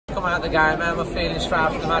come out of the game? How am I feeling straight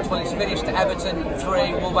after the match? Well, it's finished Everton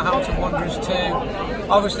 3, Wolverhampton Wanderers 2.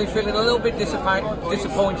 Obviously feeling a little bit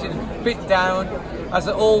disappointed, a bit down, as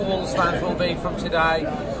all Wolves fans will be from today.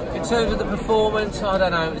 In terms of the performance, I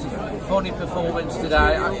don't know, it was a funny performance today.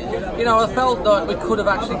 I felt that we could have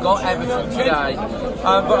actually got Everton today,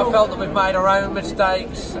 but I felt that we've made our own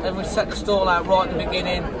mistakes and we set the stall out right at the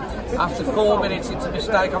beginning. After 4 minutes, it's a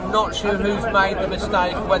mistake. I'm not sure who's made the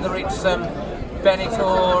mistake, whether it's Bennett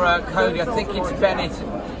or Cody. I think it's Bennett,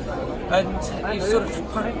 and he sort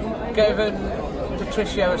of given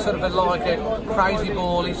Patricio a crazy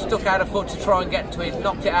ball. He stuck out a foot to try and get to it,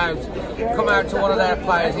 knocked it out, come out to one of their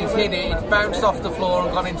players, he's hit it, it's bounced off the floor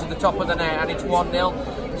and gone into the top of the net, and it's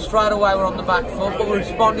 1-0. Straight away we're on the back foot, but we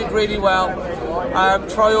responded really well.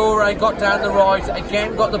 Traore got down the right,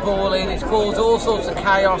 again got the ball in. It's caused all sorts of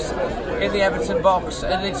chaos in the Everton box,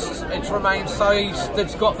 and it's remained Saïs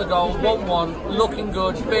that's got the goal. 1-1, looking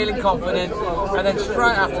good, feeling confident, and then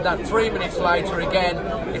straight after that, 3 minutes later again,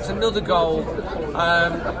 it's another goal.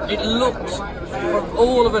 It looked from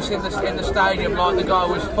all of us in the stadium like the guy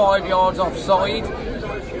was 5 yards offside.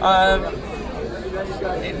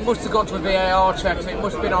 It must have gone to a VAR check, so it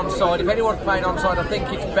must have been onside. If anyone's playing onside, I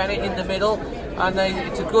think it's Bennett in the middle, and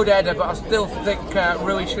it's a good header, but I still think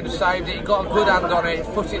Rui should have saved it. He got a good hand on it,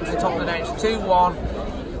 put it into the top of the net. It's 2-1,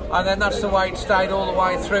 and then that's the way it stayed all the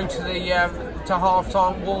way through to the to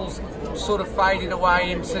half-time. Wolves sort of faded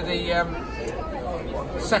away into the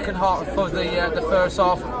second half of the first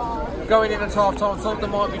half. Going in at half-time, thought there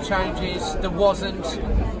might be changes. There wasn't.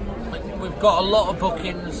 We've got a lot of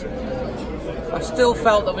bookings. I still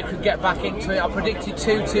felt that we could get back into it. I predicted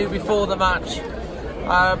 2-2 before the match.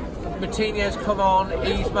 Martinez's come on,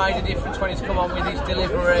 he's made a difference when he's come on with his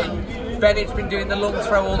delivery. Bennett's been doing the long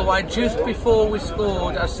throw all the way. Just before we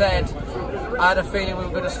scored, I said I had a feeling we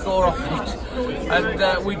were going to score off it,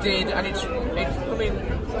 and we did. And I mean,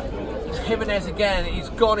 Jimenez again, he's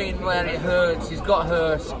gone in where it hurts, he's got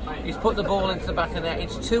hurt, he's put the ball into the back of the net.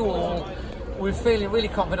 It's 2-2. We're feeling really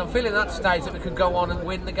confident. I'm feeling at that stage that we could go on and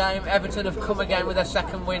win the game. Everton have come again with their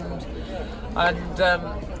second wind, and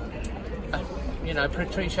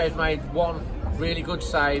Patricio's made one really good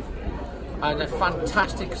save and a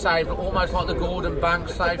fantastic save, almost like the Gordon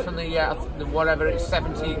Banks save from the whatever it's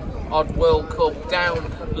 70-odd World Cup,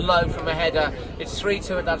 down low from a header. It's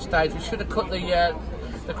 3-2 at that stage. We should have cut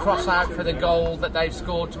the cross out for the goal that they've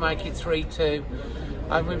scored to make it 3-2.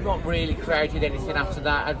 And we've not really created anything after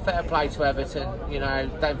that. And fair play to Everton,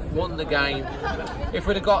 they've won the game. If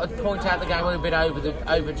we'd have got a point out of the game, we'd have been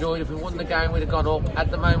overjoyed. If we won the game, we'd have gone up.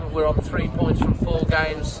 At the moment, we're on 3 points from 4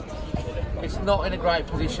 games. It's not in a great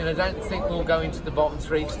position. I don't think we'll go into the bottom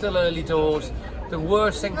 3. It's still early doors. The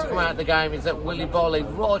worst thing to come out of the game is that Willy Bolly,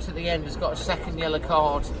 right at the end, has got a second yellow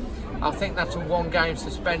card. I think that's a 1-game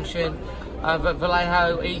suspension. But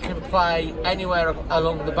Vallejo, he can play anywhere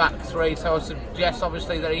along the back 3, so I suggest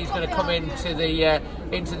obviously that he's going to come into the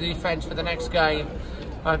defence for the next game,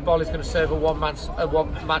 and Bolly's going to serve a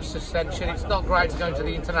one-match suspension. It's not great to go into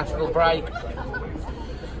the international break.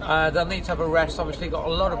 They'll need to have a rest. Obviously got a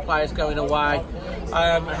lot of players going away.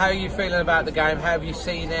 How are you feeling about the game? How have you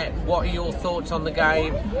seen it? What are your thoughts on the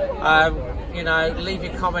game? Leave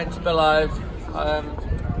your comments below.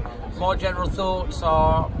 My general thoughts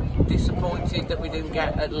are disappointed that we didn't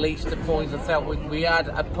get at least a point. I felt we had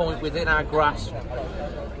a point within our grasp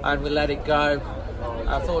and we let it go.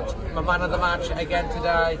 I thought my man of the match again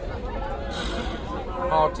today,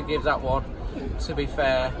 hard to give that one, to be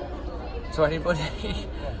fair to anybody.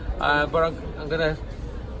 But I'm going to,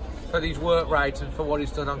 for these work rates and for what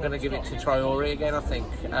he's done, I'm going to give it to Traore again, I think.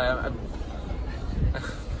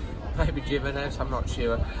 Maybe Jimenez, I'm not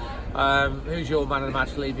sure. Who's your man of the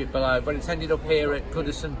match? Leave it below. But it's ended up here at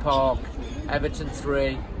Goodison Park. Everton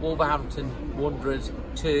 3, Wolverhampton Wanderers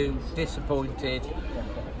 2. Disappointed.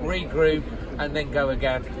 Regroup and then go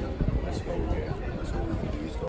again.